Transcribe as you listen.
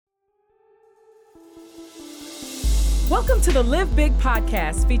Welcome to the Live Big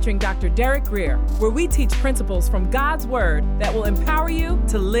podcast featuring Dr. Derek Grier, where we teach principles from God's Word that will empower you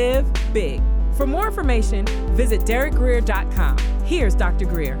to live big. For more information, visit derekgrier.com. Here's Dr.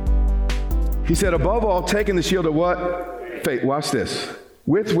 Grier. He said, above all, taking the shield of what? Faith. Watch this.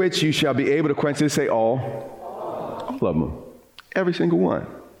 With which you shall be able to quench, say all of them. Every single one.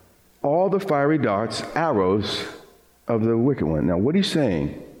 All the fiery darts, arrows of the wicked one. Now, what he's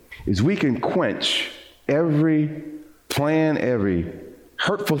saying is we can quench every plan, every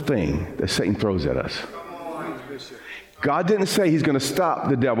hurtful thing that Satan throws at us. God didn't say he's going to stop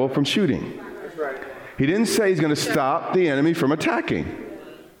the devil from shooting. He didn't say he's going to stop the enemy from attacking.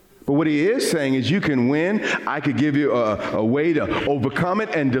 But what he is saying is you can win. I could give you a way to overcome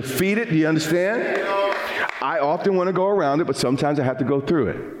it and defeat it. Do you understand? I often want to go around it, but sometimes I have to go through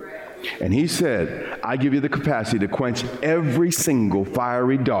it. And he said, I give you the capacity to quench every single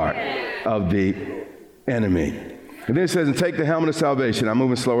fiery dart of the enemy. And then it says, and take the helmet of salvation. I'm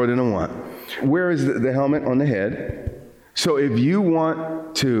moving slower than I want. Where is the helmet? On the head. So if you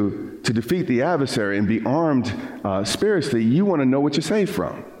want to defeat the adversary and be armed spiritually, you want to know what you're saved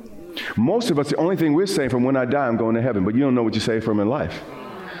from. Most of us, the only thing we're saved from, when I die, I'm going to heaven. But you don't know what you're saved from in life.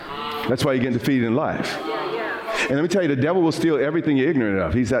 That's why you're getting defeated in life. And let me tell you, the devil will steal everything you're ignorant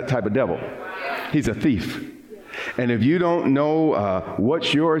of. He's that type of devil. He's a thief. And if you don't know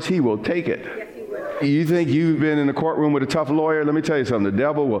what's yours, he will take it. You think you've been in a courtroom with a tough lawyer? Let me tell you something. The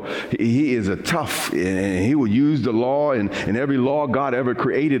devil, he is a tough, and he will use the law and every law God ever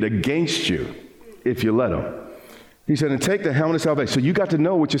created against you if you let him. He said, and take the helmet of salvation. So you got to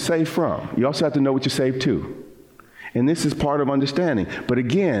know what you're saved from. You also have to know what you're saved to. And this is part of understanding. But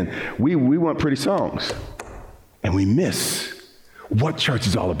again, we want pretty songs, and we miss what church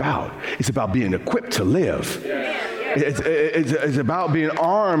is all about. It's about being equipped to live. It's about being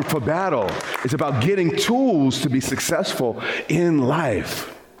armed for battle. It's about getting tools to be successful in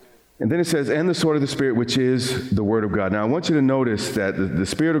life. And then it says, and the sword of the Spirit, which is the Word of God. Now, I want you to notice that the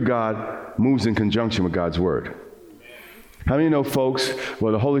Spirit of God moves in conjunction with God's Word. How many know, folks,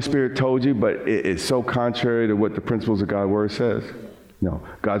 well, the Holy Spirit told you, but it's so contrary to what the principles of God's Word says? No.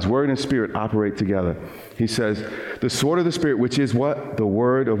 God's Word and Spirit operate together. He says, the sword of the Spirit, which is what? The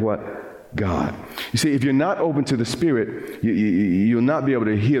Word of what? God. You see, if you're not open to the Spirit, you'll not be able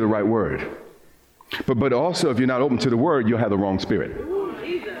to hear the right word. But also, if you're not open to the word, you'll have the wrong spirit.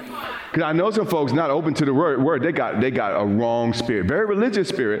 Because I know some folks not open to the word, they got a wrong spirit. Very religious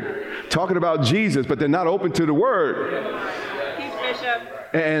spirit, talking about Jesus, but they're not open to the word.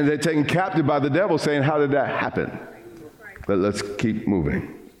 And they're taken captive by the devil, saying, how did that happen? But let's keep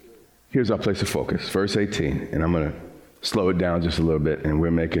moving. Here's our place of focus, verse 18. And I'm going to slow it down just a little bit, and we're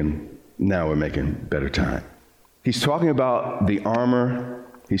making better time. He's talking about the armor.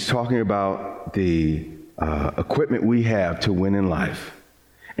 He's talking about the equipment we have to win in life.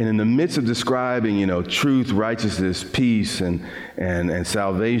 And in the midst of describing, truth, righteousness, peace, and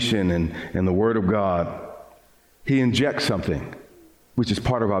salvation, and the Word of God, he injects something, which is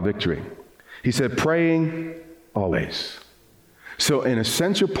part of our victory. He said, praying always. So an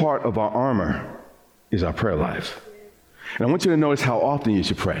essential part of our armor is our prayer life. And I want you to notice how often you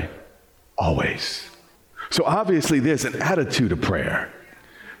should pray. Always. So obviously there's an attitude of prayer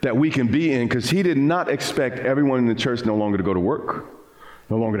that we can be in, because he did not expect everyone in the church no longer to go to work,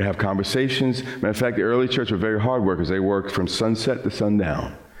 no longer to have conversations. Matter of fact, the early church were very hard workers. They worked from sunset to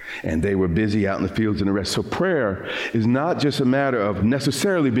sundown, and they were busy out in the fields and the rest. So prayer is not just a matter of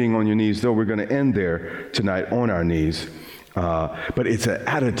necessarily being on your knees, though we're going to end there tonight on our knees, but it's an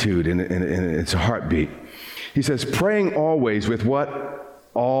attitude and it's a heartbeat. He says, praying always with what?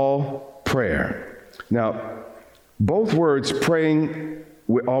 All prayer. Now, both words, praying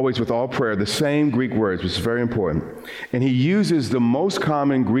always with all prayer, the same Greek words, which is very important. And he uses the most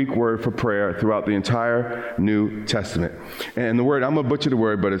common Greek word for prayer throughout the entire New Testament. And the word, I'm going to butcher the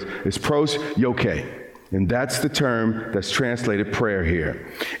word, but it's pros yoke. And that's the term that's translated prayer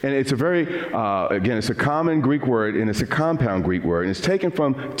here. And it's a very, again, it's a common Greek word, and it's a compound Greek word. And it's taken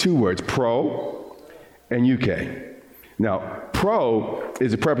from two words, pro and euche. Now, pro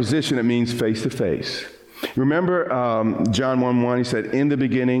is a preposition that means face to face. Remember John 1:1, he said, in the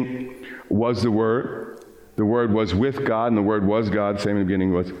beginning was the Word. The Word was with God, and the Word was God. Same in the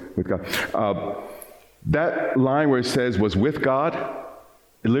beginning was with God. That line where it says was with God,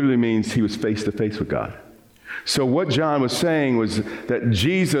 it literally means he was face to face with God. So what John was saying was that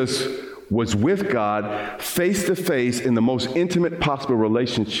Jesus was with God face to face in the most intimate possible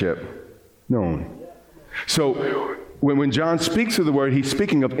relationship known. So when John speaks of the Word, he's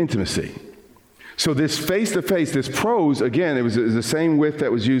speaking of intimacy. So this face-to-face, this pros, again, it was the same with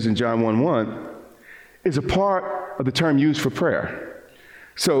that was used in John 1:1. is a part of the term used for prayer.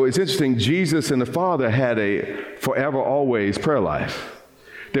 So it's interesting, Jesus and the Father had a forever, always prayer life.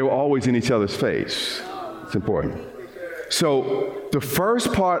 They were always in each other's face. It's important. So the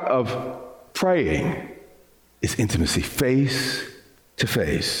first part of praying is intimacy, face to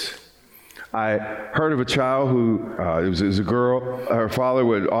face. I heard of a child who, it was a girl, her father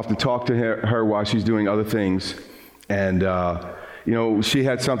would often talk to her while she's doing other things. And, she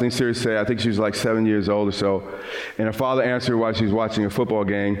had something serious to say. I think she was like 7 years old or so. And her father answered while she was watching a football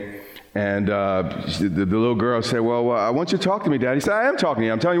game. And the little girl said, well, I want you to talk to me, Dad. He said, I am talking to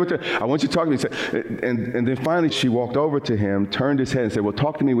you. I'm telling you I want you to talk to me. He said, and then finally she walked over to him, turned his head and said, well,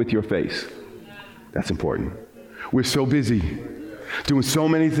 talk to me with your face. That's important. We're so busy doing so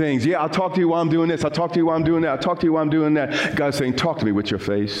many things. Yeah, I'll talk to you while I'm doing this. I'll talk to you while I'm doing that. I'll talk to you while I'm doing that. God's saying, talk to me with your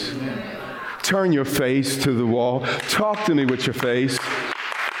face. Turn your face to the wall. Talk to me with your face.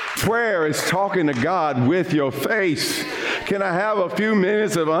 Prayer is talking to God with your face. Can I have a few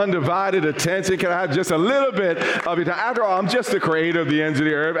minutes of undivided attention? Can I have just a little bit of your time? After all, I'm just the creator of the ends of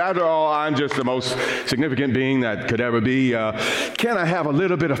the earth. After all, I'm just the most significant being that could ever be. Can I have a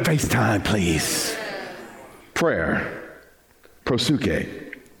little bit of face time, please? Prayer.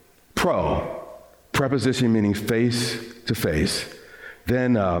 Prosuke. Preposition meaning face to face.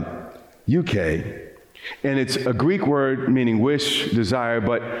 Then UK, and it's a Greek word meaning wish, desire,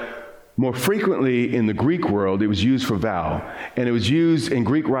 but more frequently in the Greek world, it was used for vow. And it was used in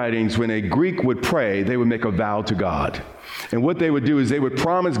Greek writings when a Greek would pray, they would make a vow to God. And what they would do is they would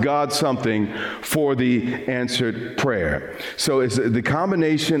promise God something for the answered prayer. So it's the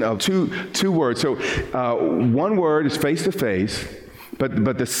combination of two words. So one word is face to face,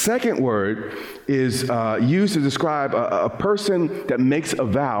 but the second word is used to describe a person that makes a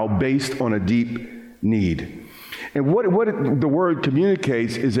vow based on a deep need. And what the word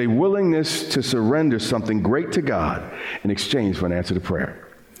communicates is a willingness to surrender something great to God in exchange for an answer to prayer.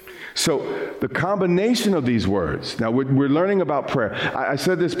 So the combination of these words, now we're learning about prayer. I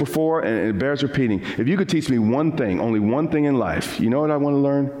said this before, and it bears repeating. If you could teach me one thing, only one thing in life, you know what I want to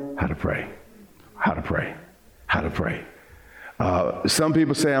learn? How to pray. How to pray. How to pray. Some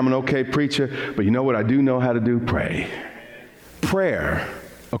people say I'm an okay preacher, but you know what I do know how to do? Pray. Prayer,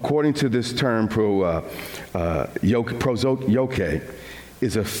 according to this term, prosoyoke,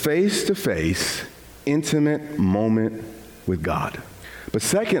 is a face-to-face, intimate moment with God. But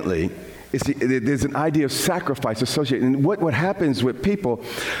secondly, there's an idea of sacrifice associated. And what happens with people,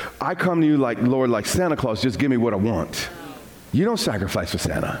 I come to you like, Lord, like Santa Claus, just give me what I want. You don't sacrifice for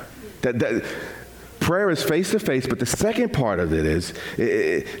Santa. Prayer is face-to-face, but the second part of it is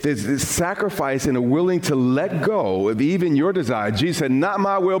there's this sacrifice and a willing to let go of even your desire. Jesus said, not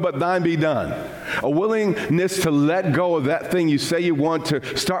my will, but thine be done. A willingness to let go of that thing you say you want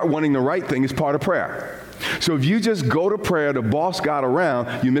to start wanting the right thing is part of prayer. So if you just go to prayer to boss God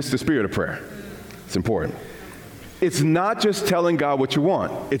around, you miss the spirit of prayer. It's important. It's not just telling God what you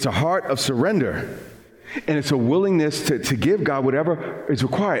want. It's a heart of surrender. And it's a willingness to give God whatever is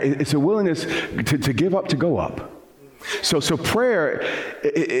required. It's a willingness to give up, to go up. So prayer,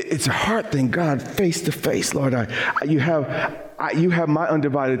 it's a heart thing. God, face to face, Lord, you have my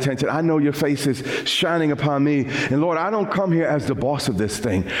undivided attention. I know your face is shining upon me. And Lord, I don't come here as the boss of this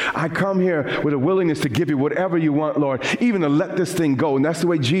thing. I come here with a willingness to give you whatever you want, Lord, even to let this thing go. And that's the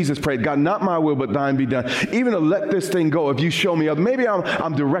way Jesus prayed. God, not my will, but thine be done. Even to let this thing go if you show me. Maybe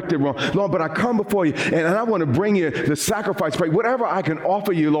I'm directed wrong, Lord, but I come before you and I want to bring you the sacrifice. Pray whatever I can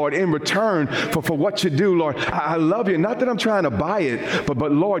offer you, Lord, in return for what you do, Lord. I love you. Not that I'm trying to buy it, but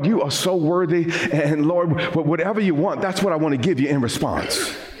Lord, you are so worthy. And Lord, whatever you want, that's what I want to give you in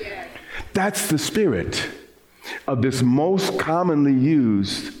response. That's the spirit of this most commonly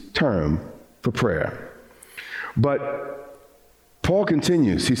used term for prayer. But Paul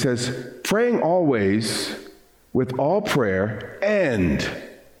continues. He says, praying always with all prayer and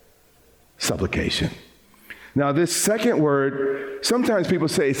supplication. Now, this second word, sometimes people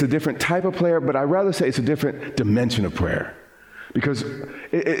say it's a different type of prayer, but I'd rather say it's a different dimension of prayer. Because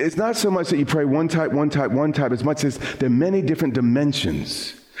it's not so much that you pray one type, as much as there are many different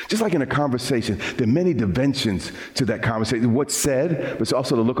dimensions. Just like in a conversation, there are many dimensions to that conversation. What's said, but it's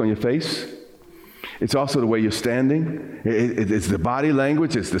also the look on your face. It's also the way you're standing. It's the body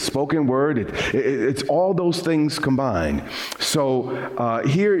language. It's the spoken word. It's all those things combined. So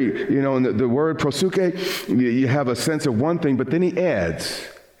here, in the word prosuke, you have a sense of one thing, but then he adds,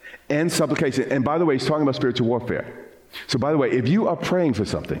 and supplication. And by the way, he's talking about spiritual warfare. So by the way, if you are praying for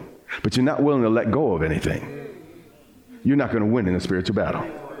something, but you're not willing to let go of anything, you're not going to win in a spiritual battle.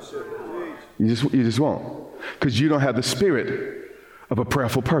 You just won't. Because you don't have the spirit of a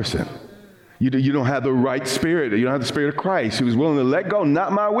prayerful person. You don't have the right spirit. You don't have the spirit of Christ, who is willing to let go,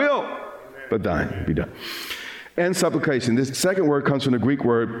 not my will, but thine be done. And supplication. This second word comes from the Greek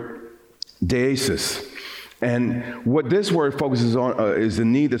word deesis. And what this word focuses on is the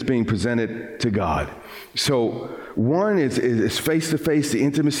need that's being presented to God. So one is face-to-face, the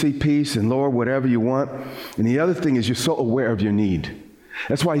intimacy piece, and Lord, whatever you want. And the other thing is you're so aware of your need.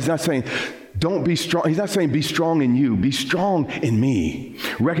 That's why he's not saying, don't be strong. He's not saying be strong in you. Be strong in me.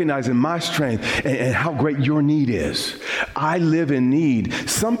 Recognizing my strength and how great your need is. I live in need.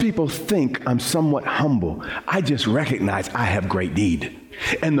 Some people think I'm somewhat humble. I just recognize I have great need.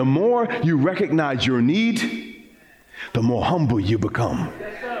 And the more you recognize your need, the more humble you become.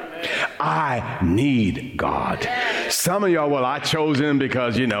 I need God. Some of y'all, well, I chose him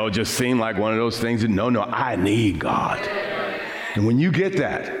because, it just seemed like one of those things. No, I need God. And when you get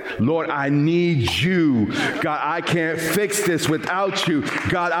that, Lord, I need you. God, I can't fix this without you.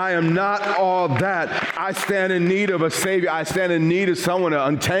 God, I am not all that. I stand in need of a Savior. I stand in need of someone to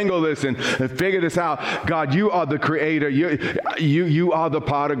untangle this and figure this out. God, you are the creator. You are the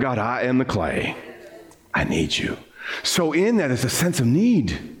potter. God, I am the clay. I need you. So in that is a sense of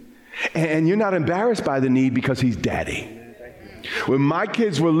need. And you're not embarrassed by the need because he's daddy. When my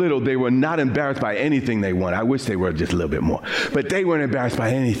kids were little, they were not embarrassed by anything they wanted. I wish they were just a little bit more. But they weren't embarrassed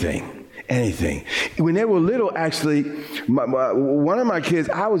by anything. When they were little, actually, one of my kids,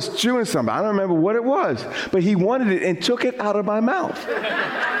 I was chewing something. I don't remember what it was. But he wanted it and took it out of my mouth.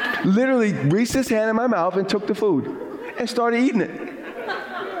 Literally reached his hand in my mouth and took the food and started eating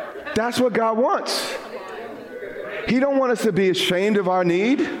it. That's what God wants. He don't want us to be ashamed of our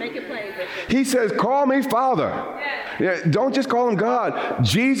need. He says, call me Father. Yeah, don't just call him God.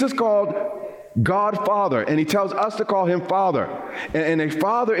 Jesus called God Father, and he tells us to call him Father. And a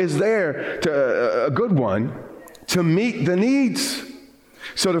father is there, a good one, to meet the needs.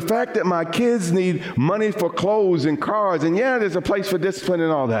 So the fact that my kids need money for clothes and cars, and yeah, there's a place for discipline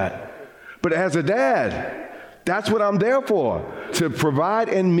and all that. But as a dad, that's what I'm there for, to provide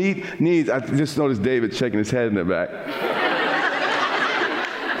and meet needs. I just noticed David shaking his head in the back.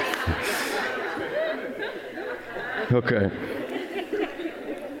 Okay.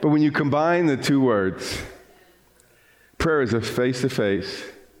 But when you combine the two words, prayer is a face-to-face,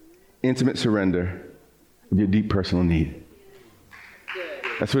 intimate surrender of your deep personal need.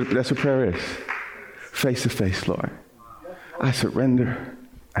 That's what prayer is. Face-to-face, Lord. I surrender,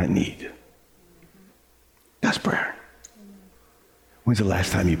 I need. That's prayer. When's the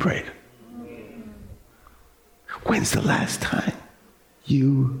last time you prayed? When's the last time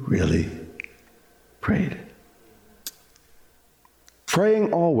you really prayed?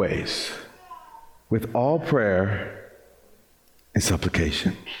 Praying always with all prayer and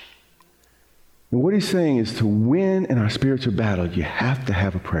supplication. And what he's saying is to win in our spiritual battle, you have to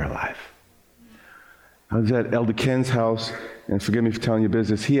have a prayer life. I was at Elder Ken's house, and forgive me for telling you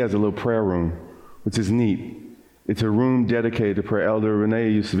business, he has a little prayer room, which is neat. It's a room dedicated to prayer. Elder Renee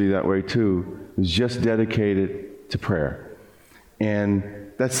used to be that way too. It was just dedicated to prayer.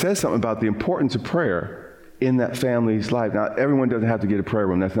 And that says something about the importance of prayer in that family's life. Now, everyone doesn't have to get a prayer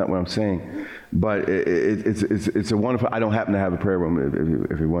room. That's not what I'm saying. But it's a wonderful, I don't happen to have a prayer room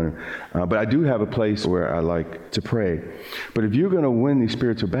if you're wondering. But I do have a place where I like to pray. But if you're going to win these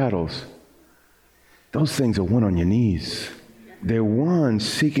spiritual battles, those things are won on your knees. They're won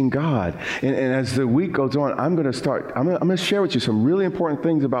seeking God. And as the week goes on, I'm going to share with you some really important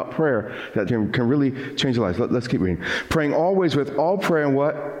things about prayer that can really change your lives. Let's keep reading. Praying always with all prayer and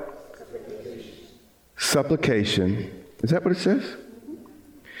what? Supplication. Is that what it says?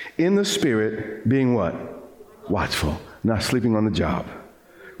 In the Spirit, being what? Watchful. Not sleeping on the job.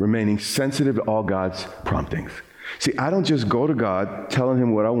 Remaining sensitive to all God's promptings. See, I don't just go to God telling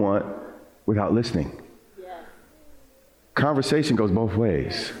him what I want without listening. Conversation goes both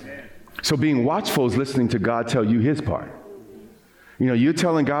ways. So being watchful is listening to God tell you his part. You're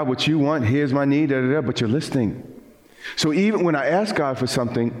telling God what you want. Here's my need, but you're listening. So even when I ask God for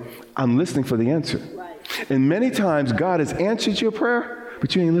something, I'm listening for the answer. And many times God has answered your prayer,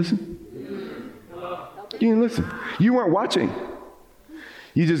 but you ain't listen. You didn't listen. You weren't watching.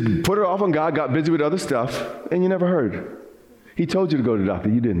 You just put it off on God, got busy with other stuff, and you never heard. He told you to go to the doctor.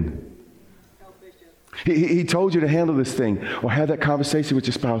 You didn't. He told you to handle this thing or have that conversation with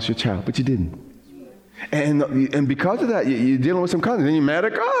your spouse, your child, but you didn't. And because of that, you're dealing with some conflict. Then you're mad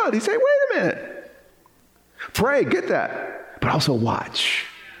at God. He said, wait a minute. Pray, get that. But also watch.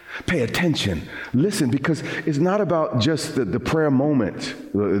 Pay attention. Listen, because it's not about just the prayer moment,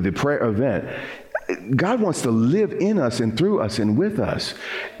 the prayer event. God wants to live in us and through us and with us.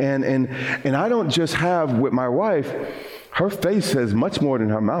 And I don't just have with my wife Her face says much more than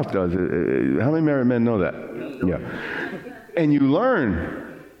her mouth does. How many married men know that? Yeah. And you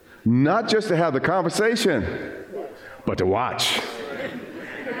learn not just to have the conversation, but to watch.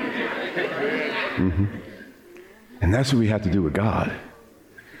 Mm-hmm. And that's what we have to do with God.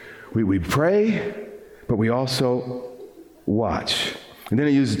 We pray, but we also watch. And then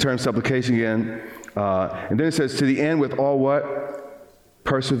it uses the term supplication again. And then it says, to the end with all what?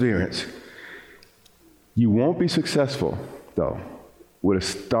 Perseverance. You won't be successful, though, with a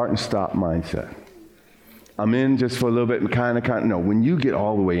start and stop mindset. I'm in just for a little bit and kind of. No, when you get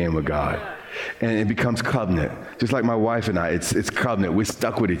all the way in with God, and it becomes covenant, just like my wife and I, it's covenant. We're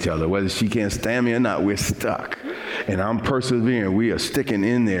stuck with each other. Whether she can't stand me or not, we're stuck. And I'm persevering. We are sticking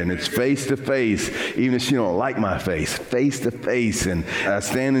in there, and it's face to face, even if she don't like my face to face, and I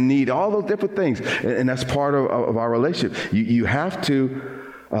stand in need, all those different things. And that's part of our relationship. You have to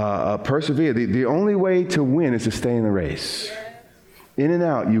persevere. The only way to win is to stay in the race. In and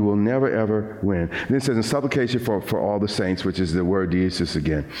out, you will never, ever win. And then it says in supplication for all the saints, which is the word deesis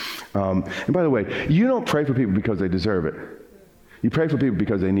again. And by the way, you don't pray for people because they deserve it. You pray for people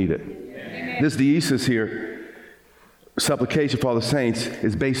because they need it. Amen. This deesis here, supplication for all the saints,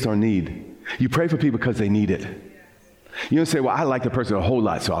 is based on need. You pray for people because they need it. You don't say, well, I like the person a whole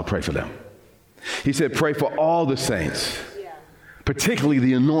lot, so I'll pray for them. He said, pray for all the saints, particularly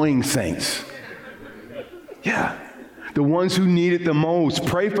the annoying saints. Yeah. The ones who need it the most.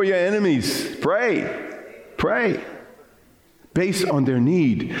 Pray for your enemies. Pray. Based on their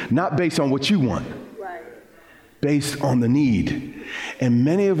need, not based on what you want. Right. Based on the need. And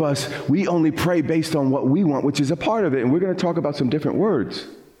many of us, we only pray based on what we want, which is a part of it. And we're going to talk about some different words.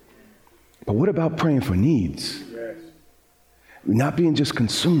 But what about praying for needs? Yes. Not being just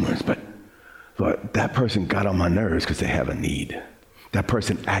consumers, but Lord, that person got on my nerves because they have a need. That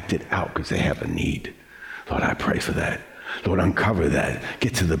person acted out because they have a need. Lord, I pray for that. Lord, uncover that.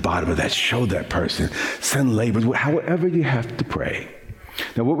 Get to the bottom of that. Show that person. Send labors. However you have to pray.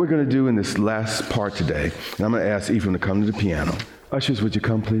 Now, what we're going to do in this last part today, and I'm going to ask Ephraim to come to the piano. Ushers, would you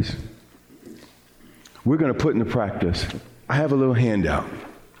come, please? We're going to put into practice. I have a little handout.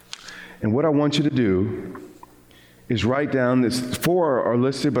 And what I want you to do is write down, this 4 are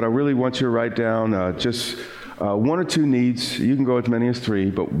listed, but I really want you to write down just 1 or 2 needs. You can go as many as 3,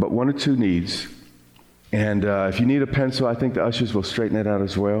 but 1 or 2 needs. And if you need a pencil, I think the ushers will straighten that out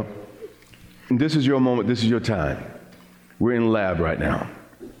as well. And this is your moment. This is your time. We're in lab right now.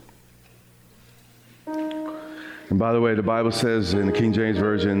 And by the way, the Bible says in the King James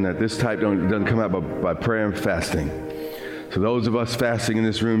Version that this type doesn't come out by prayer and fasting. So those of us fasting in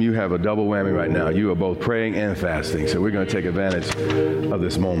this room, you have a double whammy right now. You are both praying and fasting. So we're going to take advantage of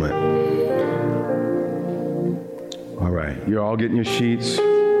this moment. All right. You're all getting your sheets.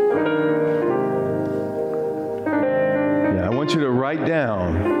 I want you to write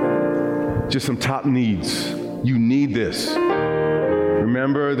down just some top needs. You need this.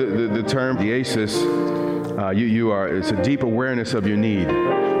 Remember the term deesis. It's a deep awareness of your need.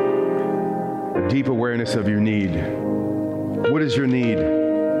 A deep awareness of your need. What is your need?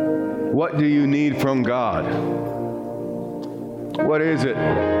 What do you need from God? What is it?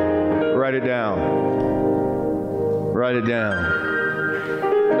 Write it down. Write it down.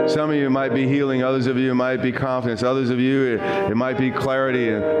 Some of you might be healing. Others of you might be confidence. Others of you, it might be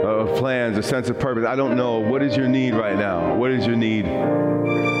clarity of plans, a sense of purpose. I don't know. What is your need right now? What is your need?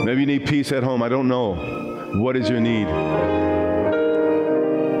 Maybe you need peace at home. I don't know. What is your need?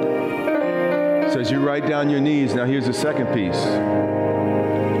 So as you write down your needs, now here's the second piece.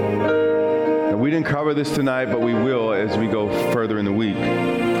 Now, we didn't cover this tonight, but we will as we go further in the week.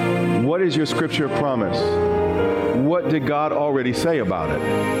 What is your scripture promise? What did God already say about it?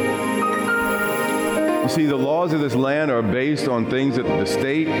 You see, the laws of this land are based on things that the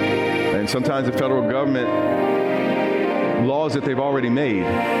state and sometimes the federal government, laws that they've already made.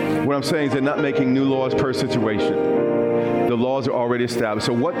 What I'm saying is they're not making new laws per situation. The laws are already established.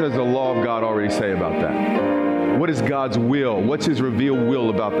 So what does the law of God already say about that? What is God's will? What's his revealed will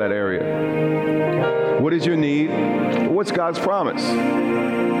about that area? What is your need? What's God's promise?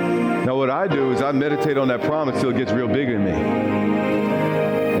 Now, what I do is I meditate on that promise till it gets real big in me.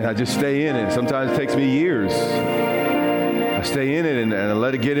 And I just stay in it. Sometimes it takes me years. I stay in it and I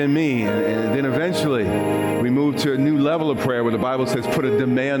let it get in me. And then eventually we move to a new level of prayer where the Bible says put a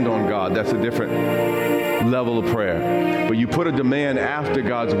demand on God. That's a different level of prayer. But you put a demand after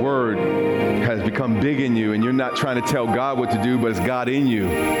God's word has become big in you, and you're not trying to tell God what to do, but it's God in you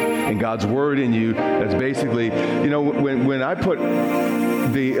and God's word in you. That's basically, when I put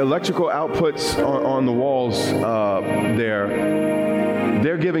the electrical outputs on the walls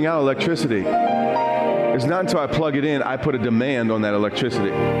they're giving out electricity. it's not until I plug it in, I put a demand on that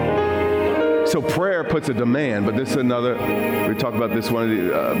electricity. So prayer puts a demand, but this is another, we talk about this one of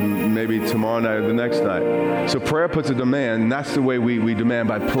the, maybe tomorrow night or the next night. So prayer puts a demand, and that's the way we demand,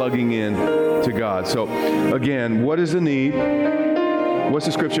 by plugging in to God. So again, what is the need? What's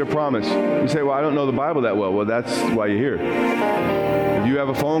the scripture promise? You say, well, I don't know the Bible that well. Well, that's why you're here. If you have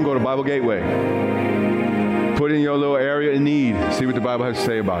a phone, go to Bible Gateway. Put in your little area in need. See what the Bible has to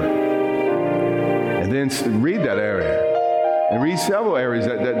say about it. And then read that area. And read several areas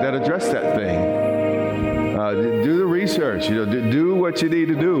that address that thing. Do the research. Do what you need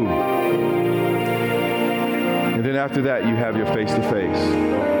to do. And then after that, you have your face-to-face.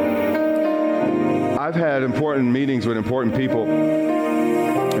 I've had important meetings with important people.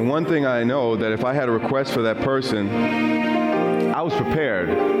 And one thing I know, that if I had a request for that person, I was prepared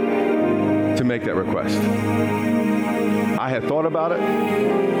to make that request. I had thought about it.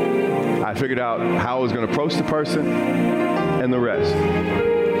 I figured out how I was going to approach the person and the rest.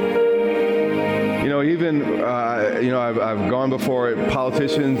 I've gone before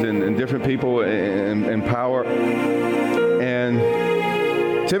politicians and different people in power. And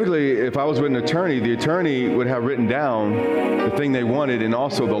typically, if I was with an attorney, the attorney would have written down the thing they wanted and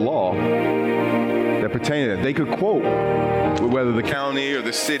also the law that pertained to that. They could quote whether the county or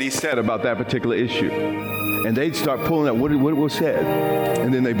the city said about that particular issue. And they'd start pulling up what was said.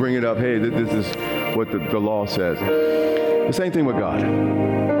 And then they bring it up, hey, this is what the law says. The same thing with God.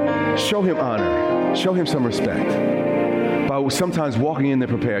 Show him honor. Show him some respect. By sometimes walking in there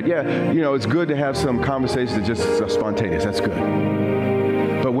prepared. Yeah, it's good to have some conversations that just are spontaneous. That's good.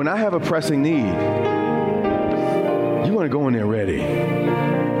 But when I have a pressing need, you want to go in there ready.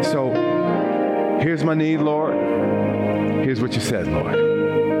 So, here's my need, Lord. Here's what you said, Lord.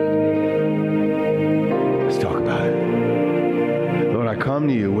 Let's talk about it. Lord, I come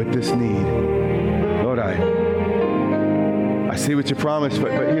to you with this need. Lord, I see what you promised,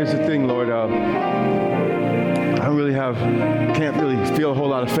 but here's the thing, Lord. I can't really feel a whole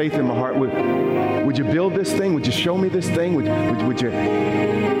lot of faith in my heart. Would you build this thing? Would you show me this thing? Would you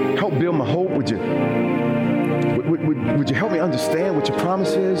help build my hope? Would you help me understand what your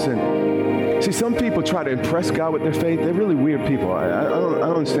promise is? And see, some people try to impress God with their faith. They're really weird people. I don't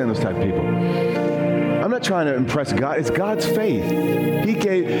understand those type of people. I'm not trying to impress God. It's God's faith.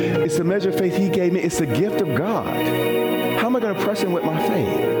 It's the measure of faith he gave me. It's a gift of God. How am I going to impress him with my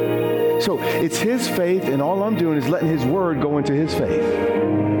faith? So it's his faith, and all I'm doing is letting his word go into his faith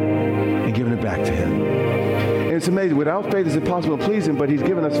and giving it back to him. And it's amazing. Without faith, it's impossible to please him, but he's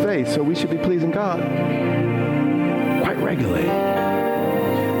given us faith, so we should be pleasing God quite regularly.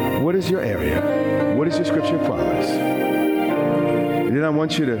 What is your area? What is your scripture promise? And then I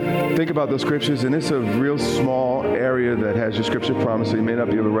want you to think about those scriptures, and it's a real small area that has your scripture promise, so you may not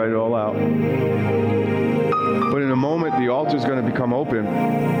be able to write it all out. But in a moment, the altar is going to become open.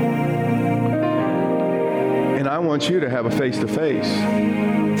 And I want you to have a face-to-face.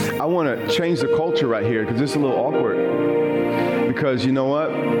 I want to change the culture right here, because it's a little awkward. Because you know what?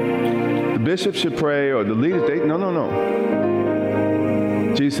 The bishop should pray, or the leaders, no.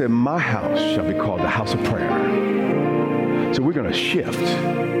 Jesus said, my house shall be called the house of prayer. So we're going to shift.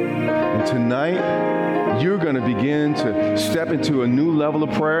 And tonight, you're going to begin to step into a new level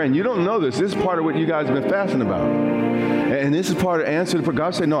of prayer. And you don't know this. This is part of what you guys have been fasting about. And this is part of the answer to prayer.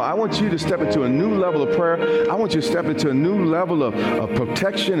 God said, no, I want you to step into a new level of prayer. I want you to step into a new level of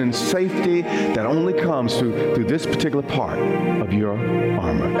protection and safety that only comes through this particular part of your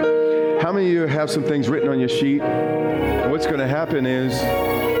armor. How many of you have some things written on your sheet? And what's going to happen is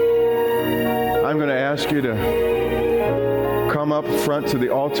I'm going to ask you to come up front to the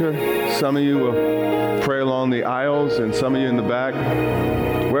altar. Some of you will pray along the aisles, and some of you in the back.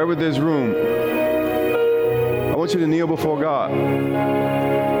 Wherever there's room, I want you to kneel before God,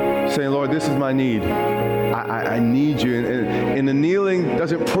 saying, Lord, this is my need. I need you. And the kneeling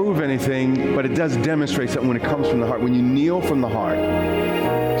doesn't prove anything, but it does demonstrate something when it comes from the heart. When you kneel from the heart,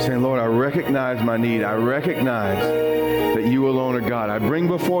 saying, Lord, I recognize my need. I recognize that you alone are God. I bring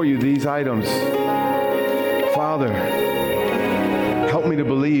before you these items. Father, help me to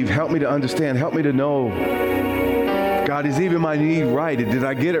believe. Help me to understand. Help me to know. God, is even my need right? Did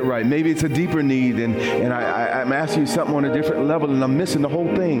I get it right? Maybe it's a deeper need, and I'm asking you something on a different level, and I'm missing the whole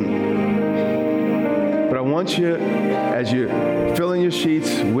thing. But I want you, as you fill in your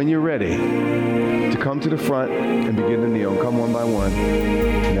sheets, when you're ready, to come to the front and begin to kneel. Come one by one,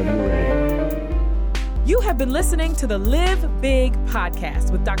 whenever you're ready. You have been listening to the Live Big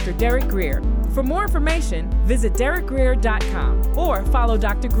podcast with Dr. Derek Grier. For more information, visit DerekGrier.com or follow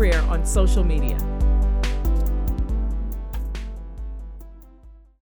Dr. Grier on social media.